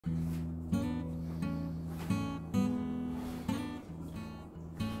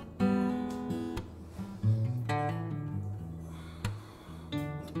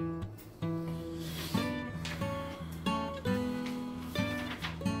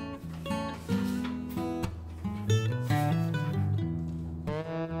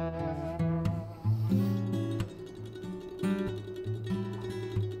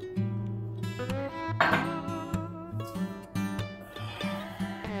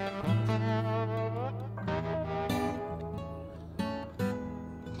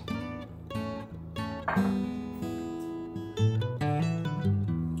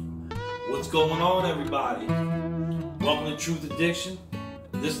going on, everybody? Welcome to TruthAddiction.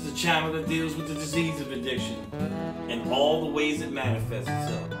 This is the channel that deals with the disease of addiction and all the ways it manifests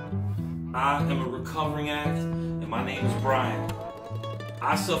itself. I am a recovering addict, and my name is Brian.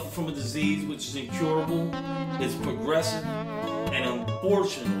 I suffer from a disease which is incurable, it's progressive, and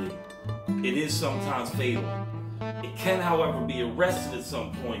unfortunately, it is sometimes fatal. It can, however, be arrested at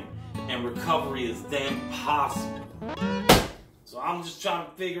some point, and recovery is then possible. So I'm just trying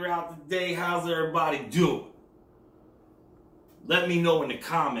to figure out today, how's everybody doing? Let me know in the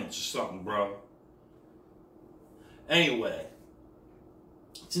comments or something, bro. Anyway,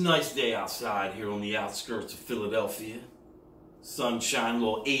 it's a nice day outside here on the outskirts of Philadelphia. Sunshine, a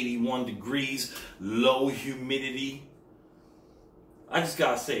little 81 degrees, low humidity. I just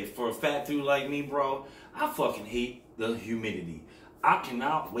gotta say, for a fat dude like me, bro, I fucking hate the humidity. I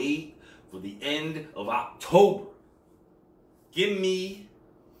cannot wait for the end of October. Give me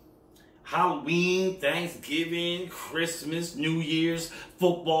Halloween, Thanksgiving, Christmas, New Year's,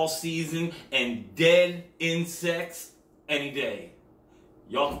 football season, and dead insects any day.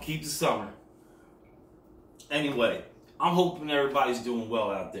 Y'all can keep the summer. Anyway, I'm hoping everybody's doing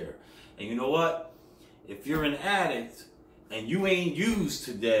well out there. And you know what? If you're an addict and you ain't used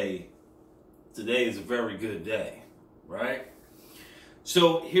today, today is a very good day, right?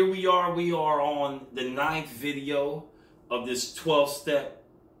 So here we are on the 9th video of this 12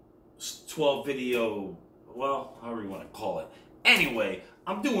 video, well, however you want to call it. Anyway,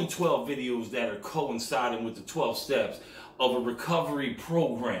 I'm doing 12 videos that are coinciding with the 12 steps of a recovery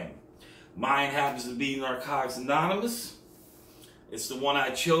program. Mine happens to be Narcotics Anonymous. It's the one I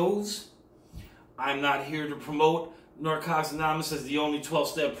chose. I'm not here to promote Narcotics Anonymous as the only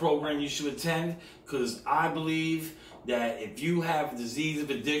 12-step program you should attend, because I believe that if you have a disease of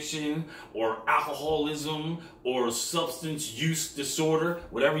addiction or alcoholism or substance use disorder,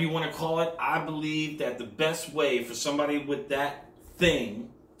 whatever you want to call it, I believe that the best way for somebody with that thing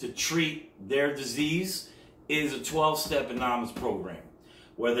to treat their disease is a 12-step anonymous program.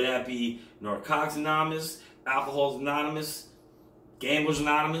 Whether that be Narcotics Anonymous, Alcoholics Anonymous, Gamblers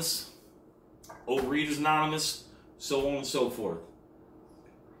Anonymous, Overeaters Anonymous, so on and so forth.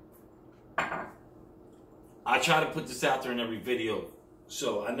 I try to put this out there in every video,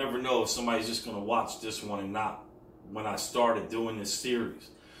 so I never know if somebody's just going to watch this one and not when I started doing this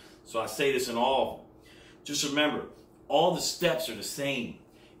series. So I say this in all of them. Just remember, all the steps are the same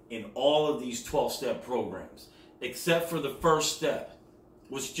in all of these 12-step programs, except for the first step,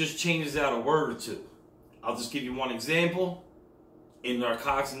 which just changes out a word or two. I'll just give you one example. In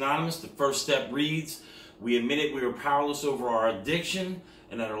Narcotics Anonymous, the first step reads, we admitted we were powerless over our addiction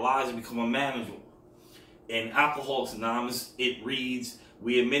and that our lives have become unmanageable. In Alcoholics Anonymous, it reads,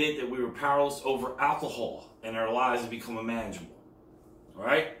 we admitted that we were powerless over alcohol and our lives have become unmanageable. All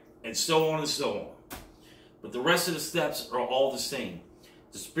right? And so on and so on. But the rest of the steps are all the same.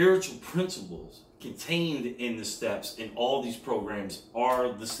 The spiritual principles contained in the steps in all these programs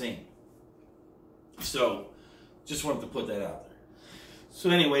are the same. So, just wanted to put that out there. So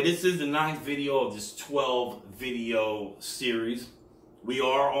anyway, this is the 9th video of this 12 video series. We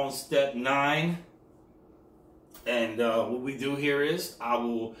are on step 9. And what we do here is I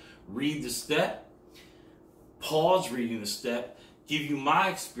will read the step, pause reading the step, give you my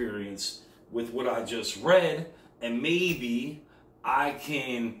experience with what I just read, and maybe I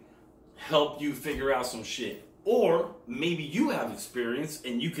can help you figure out some shit. Or maybe you have experience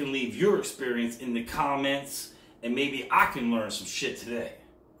and you can leave your experience in the comments and maybe I can learn some shit today.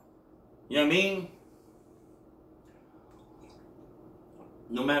 You know what I mean?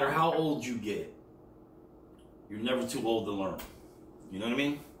 No matter how old you get, you're never too old to learn. You know what I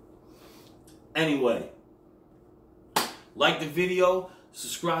mean? Anyway, like the video,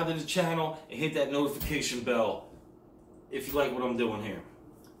 subscribe to the channel, and hit that notification bell if you like what I'm doing here.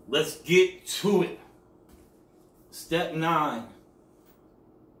 Let's get to it. Step 9.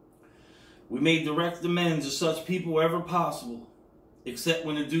 We made direct amends to such people wherever possible, except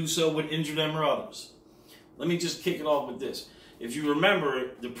when to do so would injure them or others. Let me just kick it off with this. If you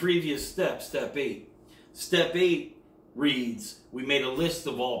remember the previous step, step 8. Step 8 reads, we made a list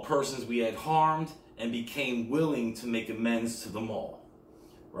of all persons we had harmed and became willing to make amends to them all.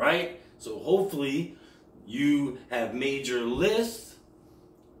 Right? So hopefully you have made your list.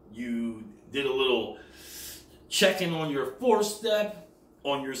 You did a little checking on your 4th step,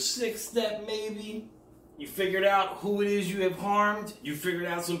 on your 6th step maybe. You figured out who it is you have harmed. You figured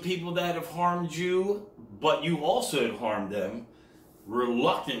out some people that have harmed you, but you also had harmed them.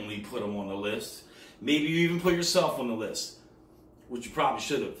 Reluctantly put them on the list. Maybe you even put yourself on the list, which you probably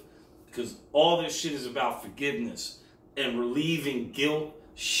should have, because all this shit is about forgiveness and relieving guilt,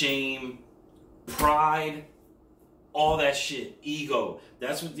 shame, pride, all that shit, ego.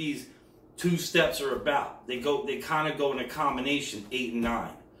 That's what these 2 steps are about. They kind of go in a combination, 8 and 9.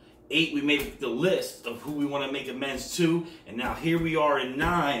 8, we made the list of who we want to make amends to, and now here we are in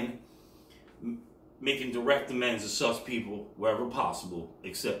 9, making direct amends to such people wherever possible,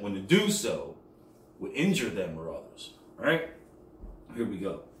 except when to do so would injure them or others. All right? Here we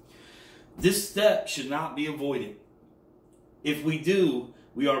go. This step should not be avoided. If we do,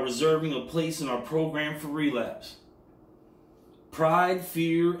 we are reserving a place in our program for relapse. Pride,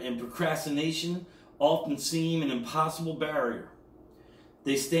 fear, and procrastination often seem an impossible barrier.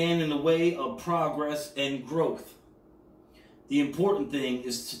 They stand in the way of progress and growth. The important thing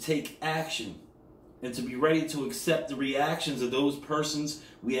is to take action and to be ready to accept the reactions of those persons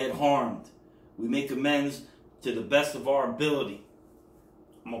we had harmed. We make amends to the best of our ability.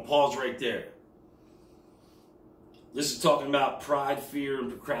 I'm going to pause right there. This is talking about pride, fear, and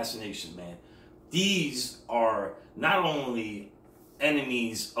procrastination, man. These are not only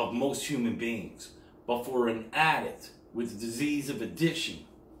enemies of most human beings, but for an addict with the disease of addiction,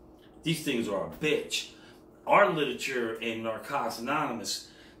 these things are a bitch. Our literature in Narcotics Anonymous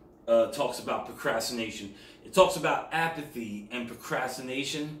talks about procrastination. It talks about apathy and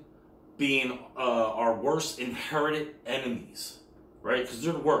procrastination being our worst inherited enemies, right? Because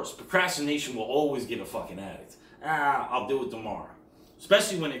they're the worst. Procrastination will always get a fucking addict. I'll do it tomorrow.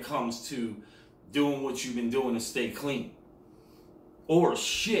 Especially when it comes to doing what you've been doing to stay clean. Or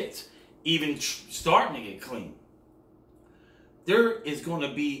shit, even starting to get clean. There is going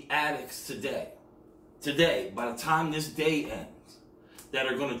to be addicts today, by the time this day ends, that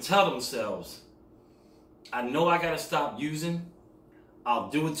are going to tell themselves, I know I got to stop using, I'll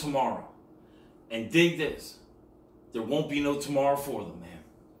do it tomorrow. And dig this, there won't be no tomorrow for them, man.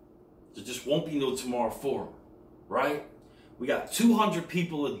 There just won't be no tomorrow for them, right? We got 200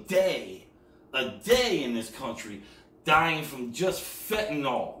 people a day in this country dying from just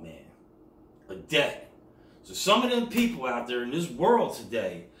fentanyl, man. A day. So some of them people out there in this world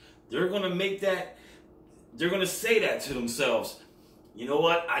today, they're going to say that to themselves. You know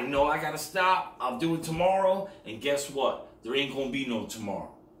what? I know I got to stop. I'll do it tomorrow. And guess what? There ain't going to be no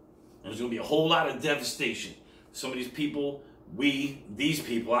tomorrow. There's going to be a whole lot of devastation. Some of these people,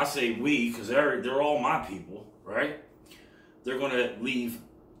 I say we, because they're all my people, right? They're going to leave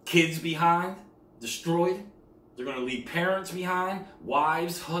kids behind, destroyed. They're going to leave parents behind,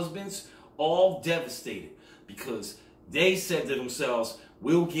 wives, husbands, all devastated. Because they said to themselves,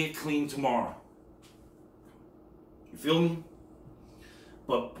 we'll get clean tomorrow. You feel me?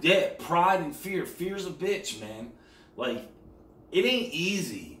 But yeah, pride and fear. Fear's a bitch, man. Like, it ain't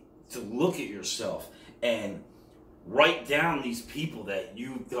easy to look at yourself and write down these people that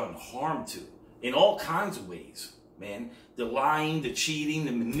you've done harm to in all kinds of ways, man. The lying, the cheating,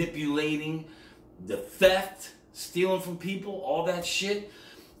 the manipulating, the theft, stealing from people, all that shit.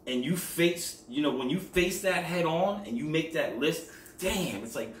 And you face, when you face that head on and you make that list, damn,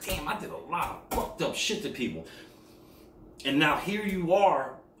 it's like, damn, I did a lot of fucked up shit to people. And now here you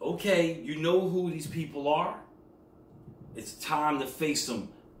are, okay, you know who these people are. It's time to face them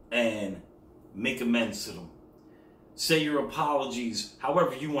and make amends to them. Say your apologies,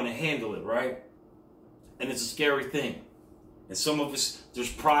 however you want to handle it, right? And it's a scary thing. And some of us,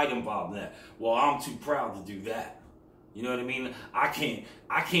 there's pride involved in that. Well, I'm too proud to do that. You know what I mean? I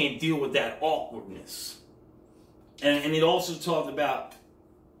can't deal with that awkwardness. And it also talked about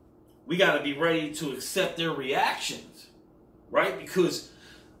we got to be ready to accept their reactions, right? Because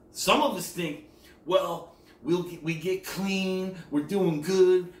some of us think, well, we get clean, we're doing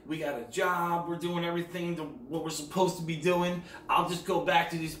good, we got a job, we're doing everything what we're supposed to be doing. I'll just go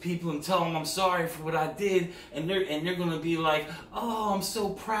back to these people and tell them I'm sorry for what I did, and they're gonna be like, oh, I'm so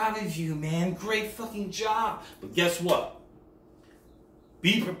proud of you, man, great fucking job. But guess what?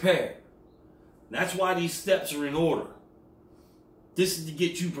 Be prepared. That's why these steps are in order. This is to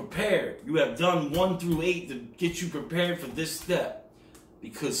get you prepared. You have done 1 through 8 to get you prepared for this step.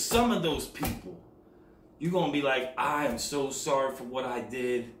 Because some of those people, you're going to be like, I am so sorry for what I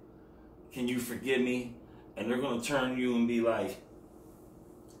did. Can you forgive me? And they're going to turn to you and be like,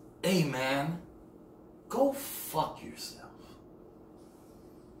 hey, man, go fuck yourself.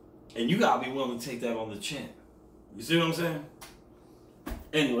 And you got to be willing to take that on the chin. You see what I'm saying?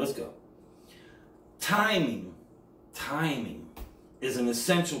 Anyway, let's go. Timing is an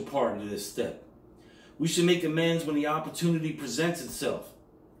essential part of this step. We should make amends when the opportunity presents itself,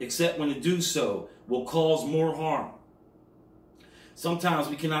 except when to do so will cause more harm. Sometimes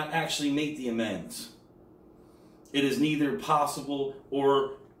we cannot actually make the amends. It is neither possible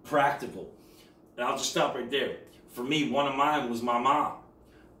or practical. And I'll just stop right there. For me, one of mine was my mom.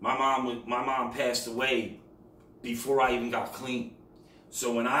 My mom passed away before I even got clean.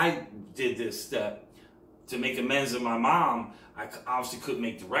 So when I did this step to make amends with my mom, I obviously couldn't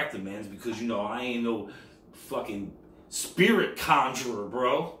make direct amends because, you know, I ain't no fucking spirit conjurer,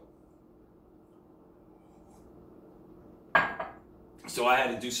 bro. So I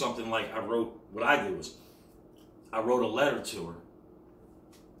had to do something like what I did was I wrote a letter to her.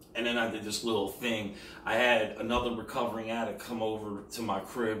 And then I did this little thing. I had another recovering addict come over to my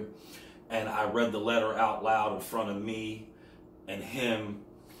crib, and I read the letter out loud in front of me and him.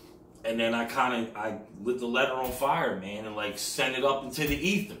 And then I lit the letter on fire, man, and like sent it up into the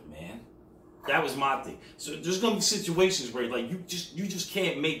ether, man. That was my thing. So there's gonna be situations where like you just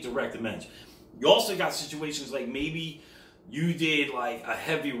can't make direct amends. You also got situations like maybe you did like a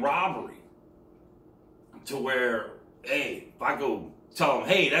heavy robbery to where, hey, if I go tell them,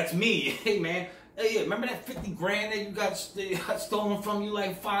 hey, that's me. Hey, man. Hey, yeah, remember that 50 grand that you got stolen from you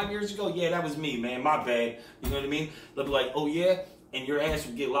like 5 years ago? Yeah, that was me, man. My bad. You know what I mean? They'll be like, oh, yeah? And your ass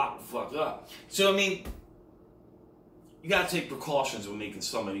will get locked the fuck up. So, I mean, you got to take precautions when making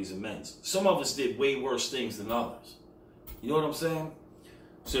some of these amends. Some of us did way worse things than others. You know what I'm saying?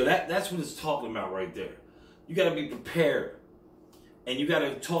 So that's what it's talking about right there. You got to be prepared. And you got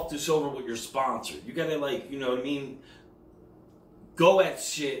to talk this over with your sponsor. You got to, like, you know what I mean? Go at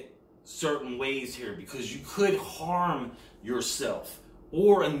shit certain ways here because you could harm yourself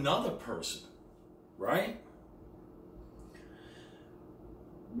or another person, right?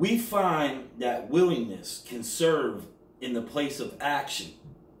 We find that willingness can serve in the place of action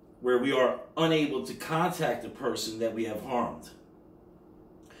where we are unable to contact the person that we have harmed.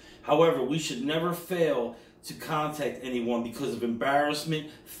 However, we should never fail to contact anyone because of embarrassment,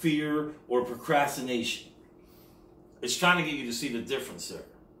 fear, or procrastination. It's trying to get you to see the difference there.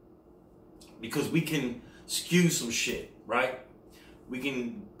 Because we can skew some shit, right? We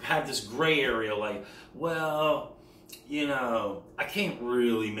can have this gray area like, well, you know, I can't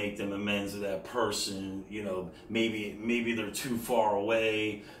really make them amends to that person. You know, maybe they're too far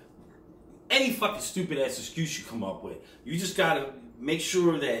away. Any fucking stupid ass excuse you come up with. You just gotta make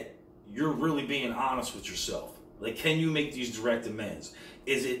sure that you're really being honest with yourself. Like, can you make these direct amends?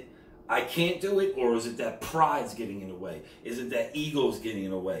 Is it, I can't do it, or is it that pride's getting in the way? Is it that ego's getting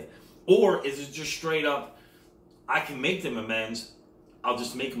in the way? Or is it just straight up, I can make them amends, I'll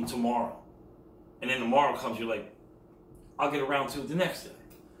just make them tomorrow. And then tomorrow comes, you're like, I'll get around to it the next day.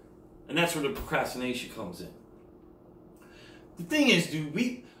 And that's where the procrastination comes in. The thing is, dude,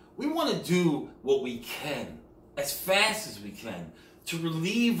 we want to do what we can, as fast as we can, to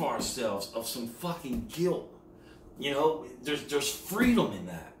relieve ourselves of some fucking guilt. You know, there's freedom in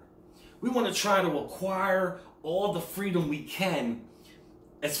that. We want to try to acquire all the freedom we can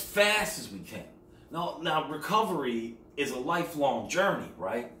as fast as we can. Now recovery is a lifelong journey,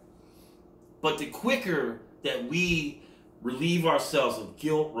 right? But the quicker that we relieve ourselves of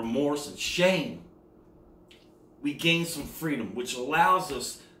guilt, remorse, and shame, we gain some freedom, which allows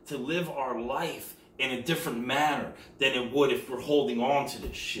us to live our life in a different manner than it would if we're holding on to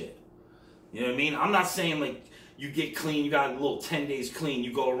this shit. You know what I mean? I'm not saying like you get clean, you got a little 10 days clean,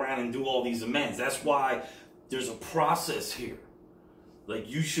 you go around and do all these amends. That's why there's a process here. Like,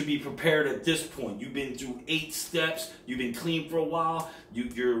 you should be prepared at this point. You've been through 8 steps. You've been clean for a while.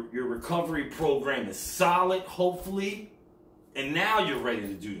 Your recovery program is solid, hopefully. And now you're ready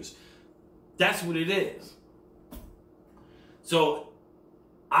to do this. That's what it is. So,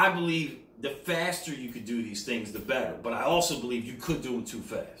 I believe the faster you could do these things, the better. But I also believe you could do them too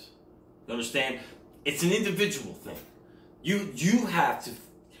fast. You understand? It's an individual thing. You have to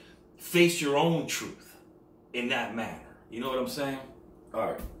face your own truth in that manner. You know what I'm saying? All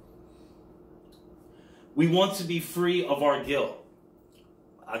right. We want to be free of our guilt.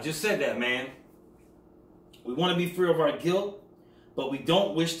 I just said that, man. We want to be free of our guilt, but we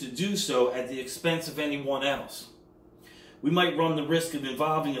don't wish to do so at the expense of anyone else. We might run the risk of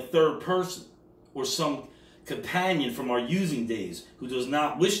involving a third person or some companion from our using days who does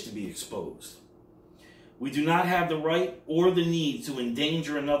not wish to be exposed. We do not have the right or the need to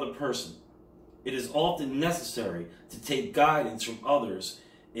endanger another person. It is often necessary to take guidance from others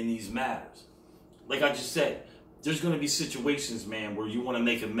in these matters. Like I just said, there's going to be situations, man, where you want to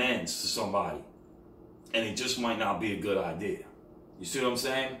make amends to somebody, and it just might not be a good idea. You see what I'm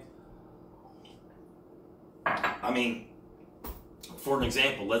saying? I mean, for an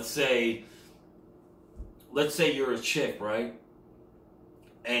example, let's say you're a chick, right?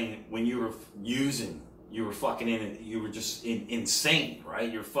 And when you were using, you were fucking in it, you were just insane,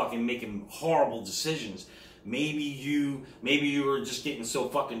 right? You're fucking making horrible decisions. Maybe you were just getting so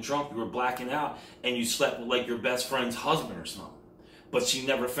fucking drunk, you were blacking out, and you slept with like your best friend's husband or something. but she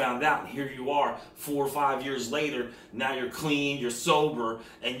never found out. And here you are 4 or 5 years later. Now you're clean, you're sober,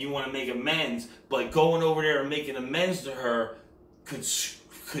 and you want to make amends. But going over there and making amends to her could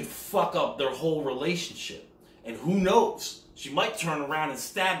fuck up their whole relationship. And who knows? She might turn around and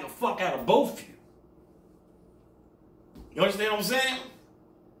stab the fuck out of both of you. You understand what I'm saying?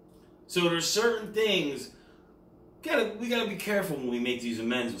 So there's certain things we gotta be careful when we make these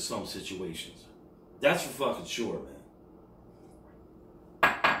amends in some situations. That's for fucking sure,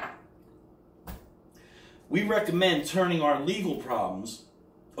 man. We recommend turning our legal problems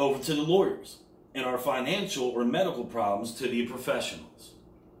over to the lawyers and our financial or medical problems to the professionals.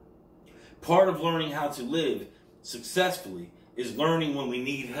 Part of learning how to live successfully is learning when we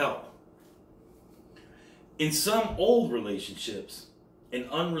need help. In some old relationships, an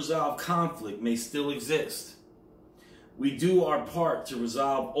unresolved conflict may still exist. We do our part to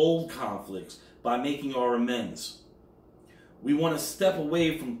resolve old conflicts by making our amends. We want to step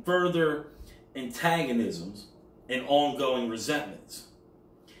away from further antagonisms and ongoing resentments.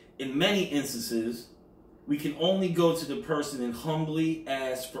 In many instances, we can only go to the person and humbly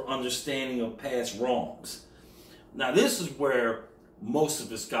ask for understanding of past wrongs. Now, this is where most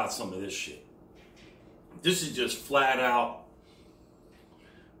of us got some of this shit. This is just flat out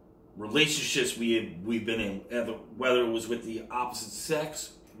relationships we've been in, whether it was with the opposite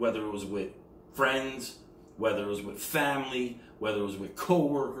sex, whether it was with friends, whether it was with family, whether it was with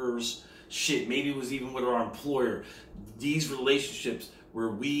coworkers, shit, maybe it was even with our employer. These relationships where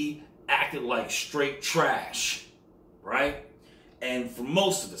we acted like straight trash, right? And for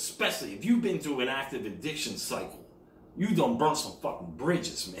most of us, especially if you've been through an active addiction cycle, you done burnt some fucking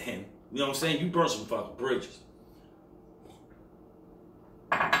bridges, man. You know what I'm saying? You burnt some fucking bridges.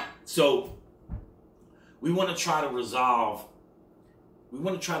 So we want to try to resolve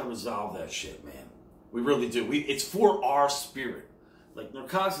that shit, man. We really do. It's for our spirit. Like,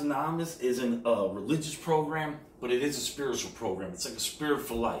 Narcotics Anonymous isn't a religious program, but it is a spiritual program. It's like a spirit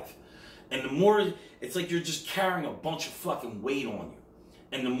for life. And the more, it's like you're just carrying a bunch of fucking weight on you.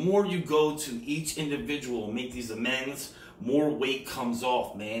 And the more you go to each individual and make these amends, more weight comes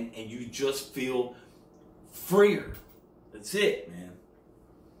off, man. And you just feel freer. That's it, man.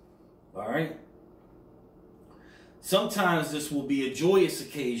 All right? Sometimes this will be a joyous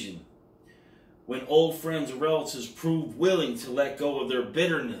occasion when old friends or relatives prove willing to let go of their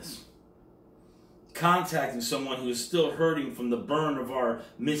bitterness. Contacting someone who is still hurting from the burn of our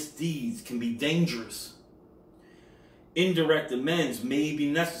misdeeds can be dangerous. Indirect amends may be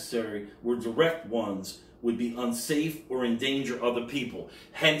necessary where direct ones would be unsafe or endanger other people.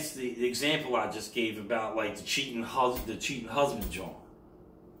 Hence the example I just gave about like the cheating husband John.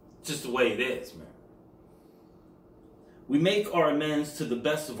 Just the way it is, man. We make our amends to the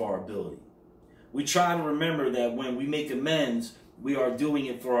best of our ability. We try to remember that when we make amends, we are doing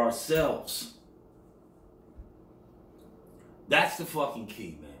it for ourselves. That's the fucking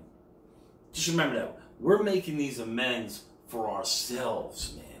key, man. Just remember that. We're making these amends for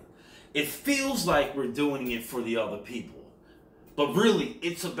ourselves, man. It feels like we're doing it for the other people. But really,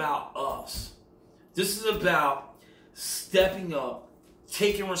 it's about us. This is about stepping up,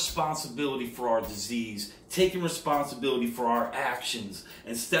 taking responsibility for our disease, taking responsibility for our actions,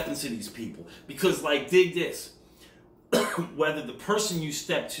 and stepping to these people. Because, like, dig this. Whether the person you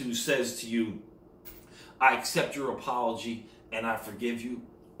step to says to you, I accept your apology and I forgive you,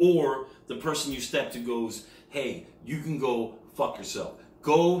 or the person you step to goes, hey, you can go fuck yourself.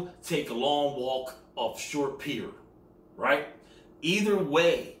 Go take a long walk off short pier, right? Either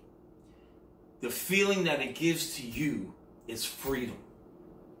way, the feeling that it gives to you is freedom.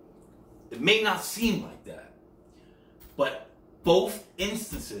 It may not seem like that, but both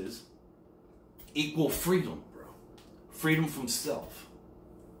instances equal freedom, bro. Freedom from self,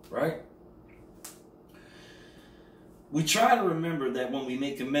 right? We try to remember that when we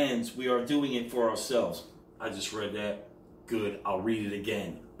make amends, we are doing it for ourselves. I just read that. Good. I'll read it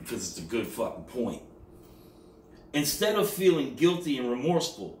again because it's a good fucking point. Instead of feeling guilty and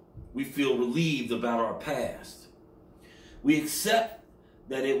remorseful, we feel relieved about our past. We accept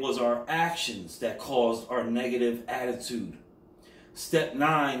that it was our actions that caused our negative attitude. Step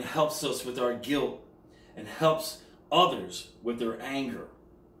 9 helps us with our guilt and helps others with their anger.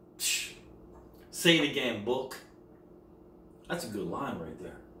 Say it again, book. That's a good line right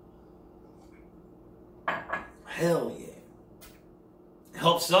there. Hell yeah. It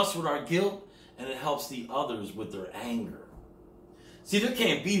helps us with our guilt, and it helps the others with their anger. See, there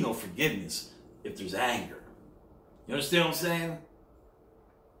can't be no forgiveness if there's anger. You understand what I'm saying?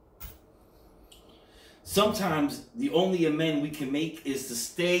 Sometimes the only amend we can make is to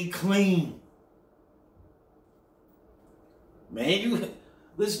stay clean. Man,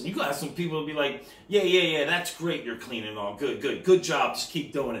 listen, you got some people to be like, yeah, that's great, you're clean and all. Good job, just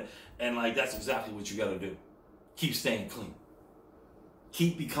keep doing it. And like, that's exactly what you got to do. Keep staying clean.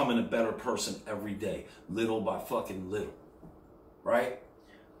 Keep becoming a better person every day, little by fucking little, right?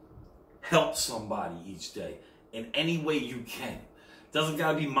 Help somebody each day in any way you can. Doesn't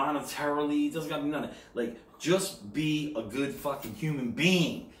gotta be monetarily, doesn't gotta be none of it. Like, just be a good fucking human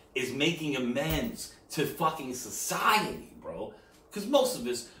being is making amends to fucking society, bro. Because most of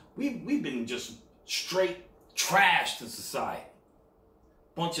us, we've been just straight trash to society.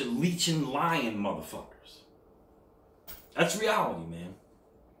 Bunch of leeching, lying motherfuckers. That's reality, man.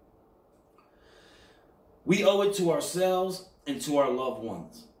 We owe it to ourselves and to our loved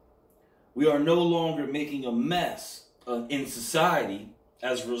ones. We are no longer making a mess in society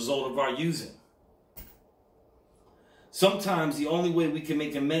as a result of our using. Sometimes the only way we can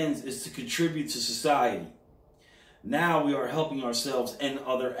make amends is to contribute to society. Now we are helping ourselves and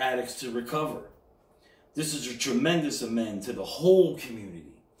other addicts to recover. This is a tremendous amend to the whole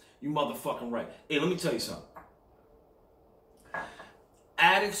community. You motherfucking right. Hey, let me tell you something.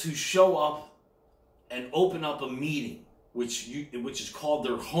 Addicts who show up and open up a meeting, which is called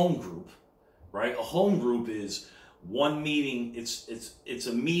their home group, right? A home group is one meeting. It's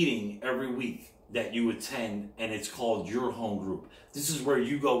a meeting every week that you attend, and it's called your home group. This is where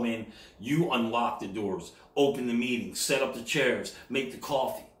you go in, you unlock the doors, open the meeting, set up the chairs, make the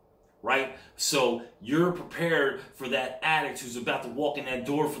coffee, right? So you're prepared for that addict who's about to walk in that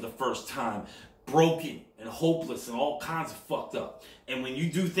door for the first time, broken and hopeless and all kinds of fucked up. And when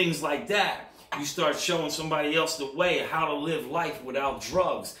you do things like that, you start showing somebody else the way, how to live life without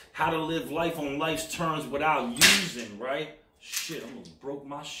drugs, how to live life on life's terms without using, right? Shit, I almost broke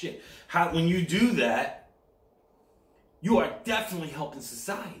my shit. When you do that, you are definitely helping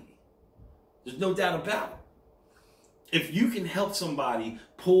society. There's no doubt about it. If you can help somebody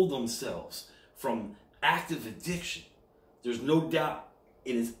pull themselves from active addiction, there's no doubt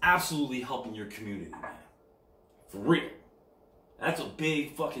it is absolutely helping your community, man. For real. That's a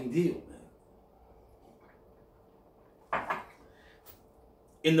big fucking deal, man.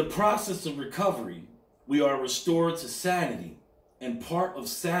 In the process of recovery, we are restored to sanity, and part of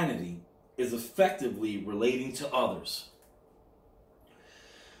sanity is effectively relating to others.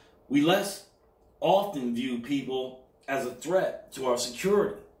 We less often view people as a threat to our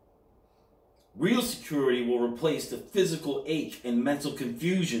security. Real security will replace the physical ache and mental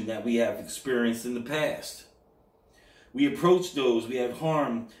confusion that we have experienced in the past. We approach those we have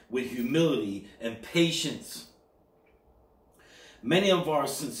harmed with humility and patience. Many of our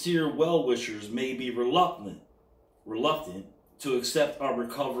sincere well-wishers may be reluctant to accept our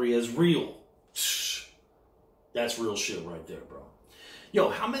recovery as real. That's real shit right there, bro. Yo,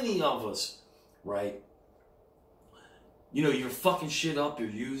 how many of us, right? You know, you're fucking shit up, you're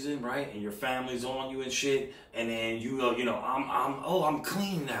using, right? And your family's on you and shit. And then I'm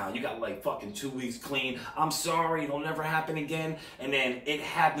clean now. You got like fucking 2 weeks clean. I'm sorry, it'll never happen again. And then it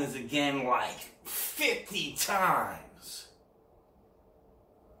happens again like 50 times.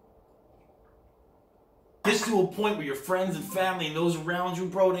 Gets to a point where your friends and family and those around you,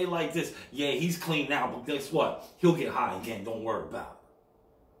 bro, they like this. Yeah, he's clean now, but guess what? He'll get high again. Don't worry about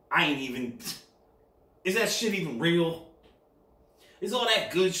it. Is that shit even real? Is all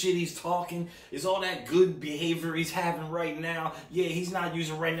that good shit he's talking? Is all that good behavior he's having right now? Yeah, he's not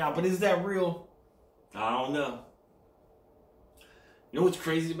using right now, but is that real? I don't know. You know what's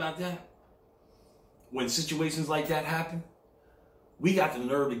crazy about that? When situations like that happen, we got the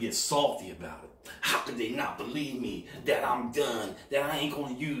nerve to get salty about it. How could they not believe me that I'm done, that I ain't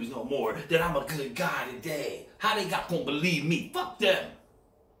gonna use no more, that I'm a good guy today? How they got gonna believe me? Fuck them.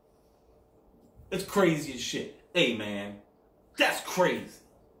 It's crazy as shit. Hey, man, that's crazy.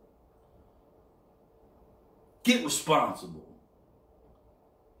 Get responsible.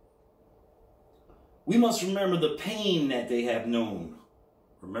 We must remember the pain that they have known.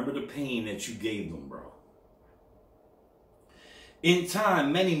 Remember the pain that you gave them, bro. In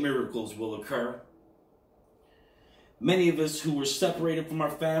time, many miracles will occur. Many of us who were separated from our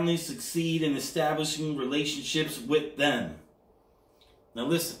families succeed in establishing relationships with them. Now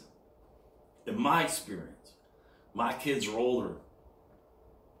listen, in my experience, my kids are older,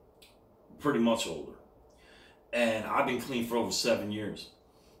 pretty much older, and I've been clean for over 7 years.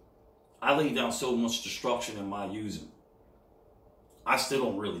 I laid down so much destruction in my using. I still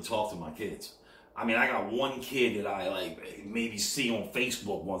don't really talk to my kids. I mean, I got one kid that I like maybe see on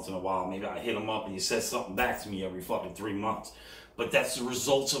Facebook once in a while. Maybe I hit him up and he says something back to me every fucking 3 months. But that's the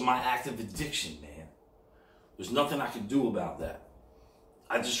results of my active addiction, man. There's nothing I can do about that.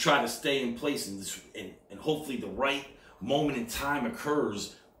 I just try to stay in place and hopefully the right moment in time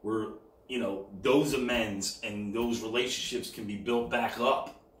occurs where, you know, those amends and those relationships can be built back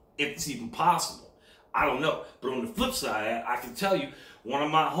up, if it's even possible. I don't know. But on the flip side, I can tell you, one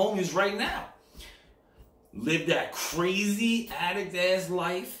of my homies right now lived that crazy addict-ass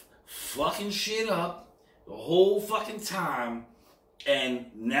life, fucking shit up the whole fucking time, and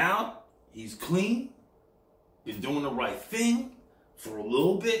now he's clean, been doing the right thing for a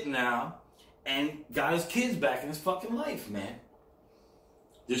little bit now, and got his kids back in his fucking life, man.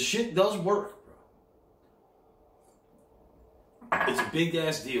 This shit does work, bro. It's a big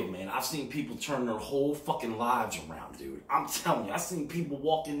ass deal, man. I've seen people turn their whole fucking lives around, dude. I'm telling you, I've seen people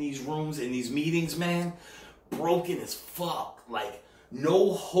walk in these rooms, in these meetings, man, broken as fuck. Like,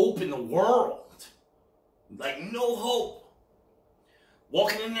 no hope in the world. Like, no hope.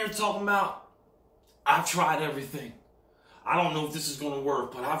 Walking in there talking about, I've tried everything. I don't know if this is going to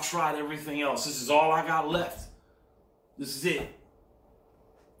work, but I've tried everything else. This is all I got left. This is it.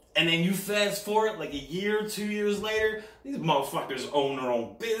 And then you fast forward like a year, 2 years later, these motherfuckers own their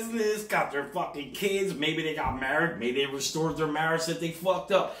own business, got their fucking kids. Maybe they got married. Maybe they restored their marriage that they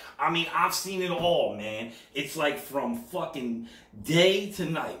fucked up. I mean, I've seen it all, man. It's like from fucking day to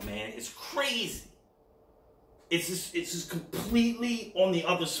night, man. It's crazy. It's just completely on the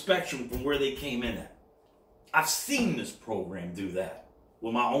other spectrum from where they came in at. I've seen this program do that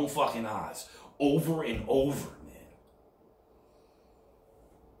with my own fucking eyes over and over, man.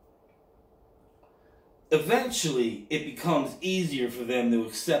 Eventually, it becomes easier for them to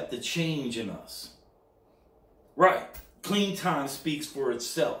accept the change in us. Right. Clean time speaks for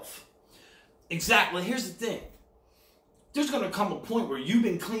itself. Exactly. Here's the thing. There's going to come a point where you've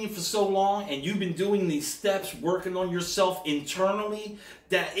been clean for so long and you've been doing these steps, working on yourself internally,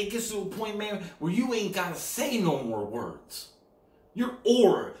 that it gets to a point, man, where you ain't got to say no more words. Your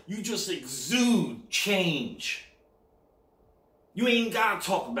aura, you just exude change. You ain't got to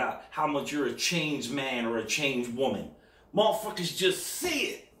talk about how much you're a changed man or a changed woman. Motherfuckers just see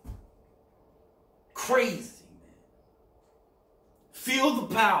it. Crazy, man. Feel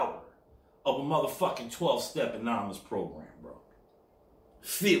the power of a motherfucking 12-step anonymous program, bro.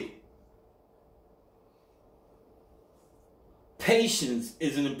 Feel it. Patience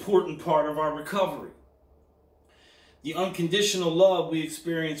is an important part of our recovery. The unconditional love we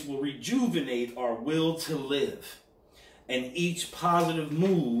experience will rejuvenate our will to live. And each positive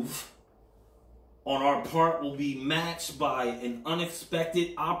move on our part will be matched by an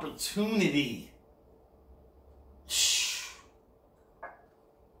unexpected opportunity.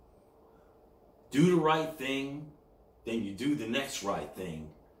 Do the right thing, then you do the next right thing,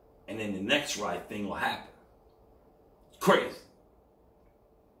 and then the next right thing will happen. Crazy.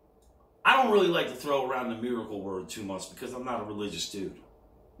 I don't really like to throw around the miracle word too much because I'm not a religious dude.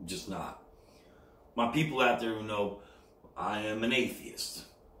 I'm just not. My people out there who know I am an atheist.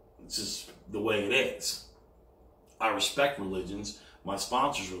 It's just the way it is. I respect religions. My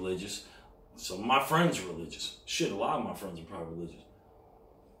sponsor's religious. Some of my friends are religious. Shit, a lot of my friends are probably religious.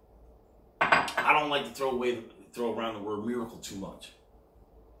 I don't like to throw around the word miracle too much.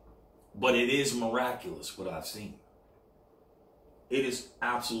 But it is miraculous what I've seen. It is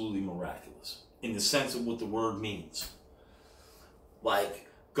absolutely miraculous in the sense of what the word means. Like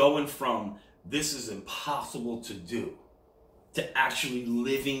going from this is impossible to do to actually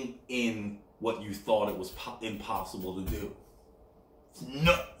living in what you thought it was impossible to do. It's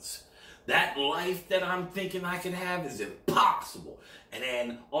nuts. That life that I'm thinking I can have is impossible. And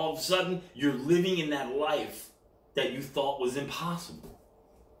then all of a sudden, you're living in that life that you thought was impossible.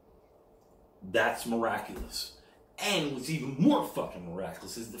 That's miraculous. And what's even more fucking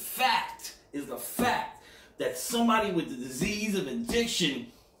miraculous is the fact that somebody with the disease of addiction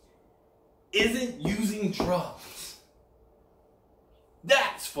isn't using drugs.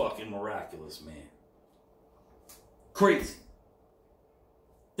 That's fucking miraculous, man. Crazy.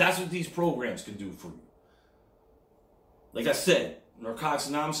 That's what these programs can do for you. Like I said, Narcotics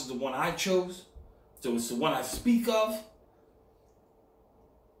Anonymous is the one I chose. So it's the one I speak of.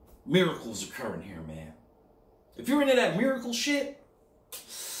 Miracles occurring here, man. If you're into that miracle shit,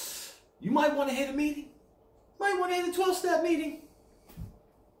 you might want to hit a meeting. Might want to hit a 12-step meeting.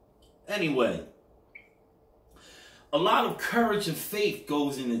 Anyway, a lot of courage and faith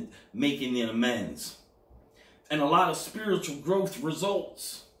goes into making an amends. And a lot of spiritual growth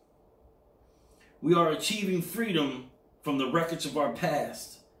results. We are achieving freedom from the wreckage of our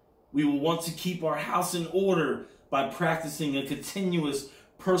past. We will want to keep our house in order by practicing a continuous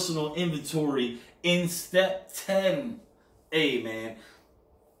personal inventory in step 10. Hey, man.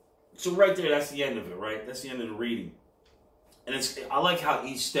 So right there, that's the end of it, right? That's the end of the reading. And I like how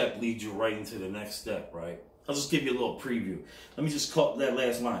each step leads you right into the next step, right? I'll just give you a little preview. Let me just call that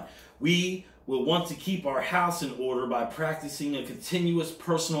last line. We will want to keep our house in order by practicing a continuous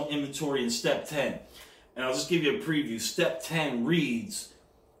personal inventory in step 10. And I'll just give you a preview. Step 10 reads,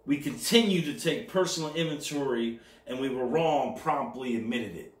 we continue to take personal inventory and we were wrong, promptly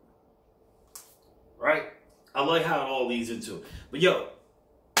admitted it. Right? I like how it all leads into it. But yo,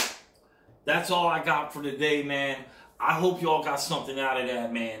 that's all I got for today, man. I hope you all got something out of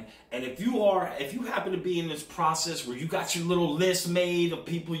that, man. And if you happen to be in this process where you got your little list made of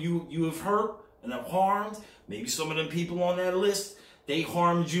people you have hurt and have harmed, maybe some of them people on that list, they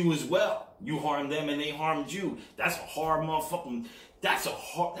harmed you as well. You harmed them and they harmed you. That's a hard motherfucking, that's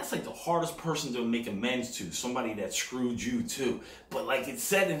like the hardest person to make amends to, somebody that screwed you too. But like it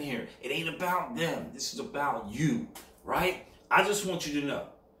said in here, it ain't about them. This is about you, right? I just want you to know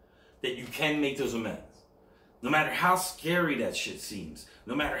that you can make those amends. No matter how scary that shit seems,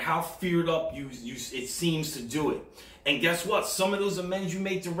 no matter how feared up it seems to do it. And guess what? Some of those amends you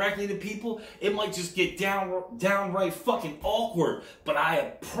make directly to people, it might just get downright fucking awkward. But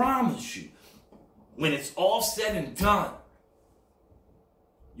I promise you, when it's all said and done,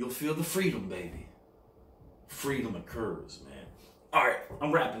 you'll feel the freedom, baby. Freedom occurs, man. All right,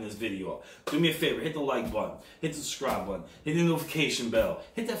 I'm wrapping this video up. Do me a favor, hit the like button, hit the subscribe button, hit the notification bell,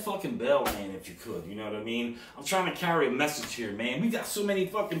 hit that fucking bell, man, if you could, you know what I mean? I'm trying to carry a message here, man. We got so many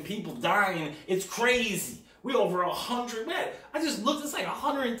fucking people dying, it's crazy. We over 100, man, I just looked, it's like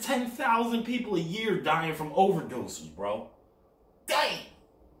 110,000 people a year dying from overdoses, bro. Dang!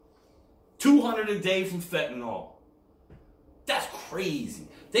 200 a day from fentanyl. That's crazy.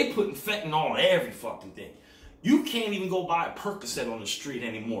 They putting fentanyl on every fucking thing. You can't even go buy a Percocet on the street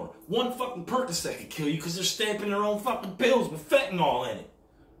anymore. One fucking Percocet could kill you because they're stamping their own fucking pills with fentanyl in it.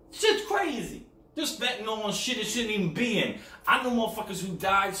 Shit's crazy. There's fentanyl on shit it shouldn't even be in. I know motherfuckers who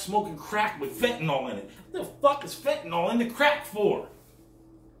died smoking crack with fentanyl in it. What the fuck is fentanyl in the crack for?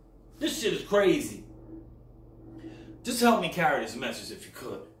 This shit is crazy. Just help me carry this message if you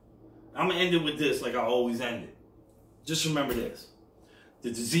could. I'm going to end it with this like I always end it. Just remember this. The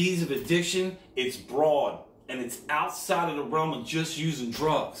disease of addiction, it's broad. And it's outside of the realm of just using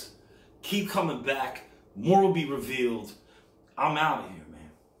drugs. Keep coming back. More will be revealed. I'm out of here.